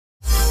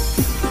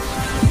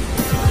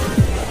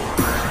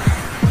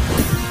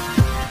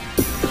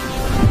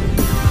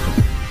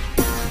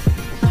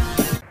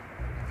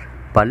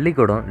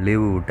பள்ளிக்கூடம்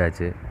லீவு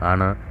விட்டாச்சு,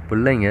 ஆனால்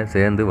பிள்ளைங்க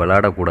சேர்ந்து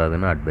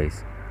விளையாடக்கூடாதுன்னு அட்வைஸ்.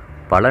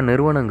 பல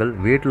நிறுவனங்கள்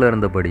வீட்டில்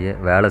இருந்தபடியே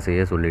வேலை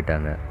செய்ய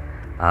சொல்லிட்டாங்க.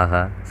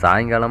 ஆகா,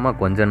 சாயங்காலமாக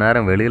கொஞ்ச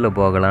நேரம் வெளியில்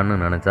போகலான்னு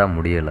நினச்சா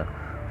முடியலை.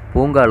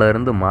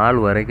 பூங்காலேருந்து மால்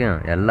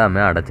வரைக்கும்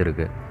எல்லாமே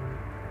அடைச்சிருக்கு.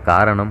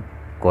 காரணம்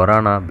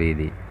கொரோனா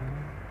பீதி.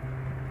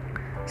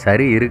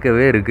 சரி,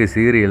 இருக்கவே இருக்குது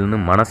சீரியல்னு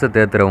மனசை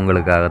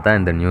தேத்துறவங்களுக்காகத்தான்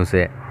இந்த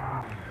நியூஸே.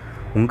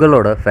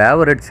 உங்களோட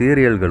ஃபேவரட்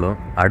சீரியல்களும்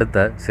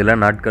அடுத்த சில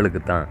நாட்களுக்கு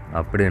தான்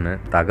அப்படின்னு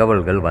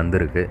தகவல்கள்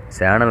வந்திருக்கு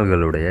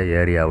சேனல்களுடைய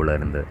ஏரியாவில்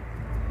இருந்து.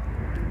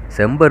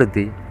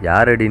 செம்பருத்தி,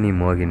 யாரடி நீ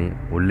மோகினி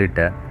உள்ளிட்ட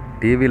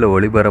டிவியில்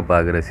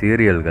ஒளிபரப்பாகிற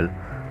சீரியல்கள்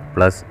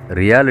ப்ளஸ்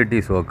ரியாலிட்டி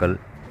ஷோக்கள்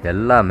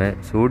எல்லாமே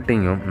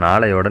ஷூட்டிங்கும்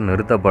நாளையோட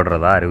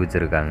நிறுத்தப்படுறதா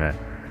அறிவிச்சிருக்காங்க.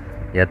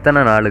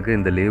 எத்தனை நாளுக்கு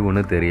இந்த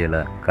லீவுன்னு தெரியல.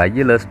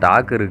 கையில்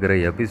ஸ்டாக் இருக்கிற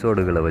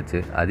எபிசோடுகளை வச்சு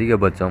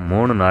அதிகபட்சம்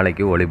 3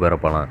 நாளைக்கு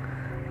ஒளிபரப்பலாம்.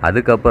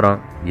 அதுக்கப்புறம்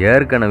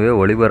ஏற்கனவே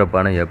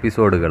ஒளிபரப்பான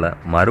எபிசோடுகளை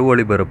மறு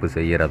ஒளிபரப்பு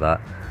செய்கிறதா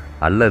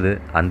அல்லது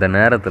அந்த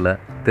நேரத்தில்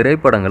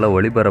திரைப்படங்களை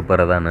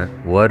ஒளிபரப்புறதான்னு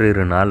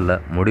ஓரிரு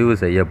நாளில் முடிவு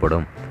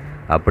செய்யப்படும்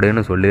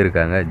அப்படின்னு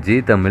சொல்லியிருக்காங்க ஜி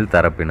தமிழ்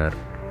தரப்பினர்.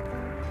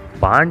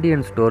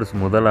 பாண்டியன் ஸ்டோர்ஸ்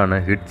முதலான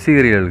ஹிட்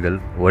சீரியல்கள்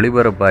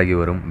ஒளிபரப்பாகி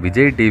வரும்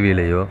விஜய்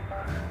டிவிலேயோ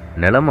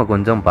நிலைமை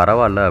கொஞ்சம்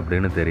பரவாயில்ல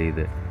அப்படின்னு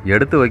தெரியுது.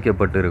 எடுத்து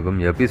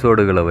வைக்கப்பட்டிருக்கும்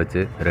எபிசோடுகளை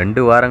வச்சு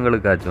 2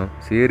 வாரங்களுக்காச்சும்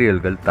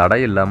சீரியல்கள்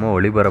தடையில்லாமல்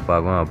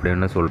ஒளிபரப்பாகும்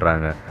அப்படின்னு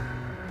சொல்கிறாங்க.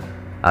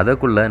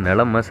 அதுக்குள்ளே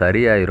நிலைமை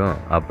சரியாயிரும்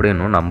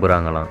அப்படின்னும்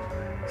நம்புகிறாங்களாம்.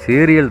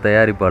 சீரியல்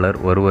தயாரிப்பாளர்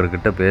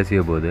ஒருவர்கிட்ட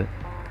பேசிய போது,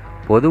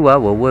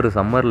 பொதுவாக ஒவ்வொரு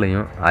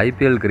சம்மர்லேயும்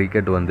ஐபிஎல்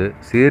கிரிக்கெட் வந்து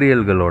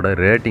சீரியல்களோட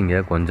ரேட்டிங்கை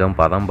கொஞ்சம்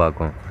பதம்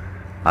பார்க்கும்.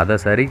 அதை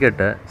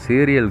சரிக்கட்ட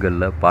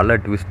சீரியல்களில் பல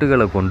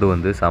ட்விஸ்ட்டுகளை கொண்டு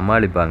வந்து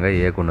சமாளிப்பாங்க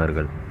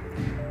இயக்குனர்கள்.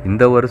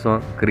 இந்த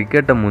வருஷம்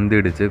கிரிக்கெட்டை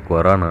முந்திடுச்சு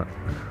கொரோனா.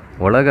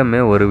 உலகமே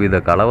ஒருவித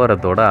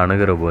கலவரத்தோடு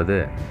அணுகிற போது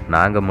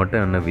நாங்கள்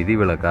மட்டும் என்ன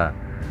விதிவிலக்கா?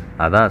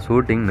 அதான்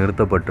ஷூட்டிங்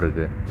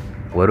நிறுத்தப்பட்டிருக்கு.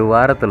 1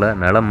 வாரத்தில்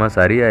நிலைமை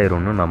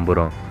சரியாயிரும்னு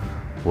நம்புகிறோம்.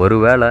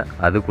 ஒருவேளை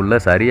அதுக்குள்ளே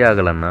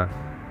சரியாகலைன்னா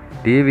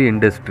டிவி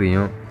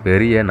இண்டஸ்ட்ரியும்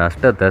பெரிய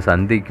நஷ்டத்தை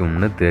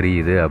சந்திக்கும்னு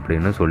தெரியுது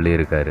அப்படின்னு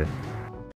சொல்லியிருக்காரு.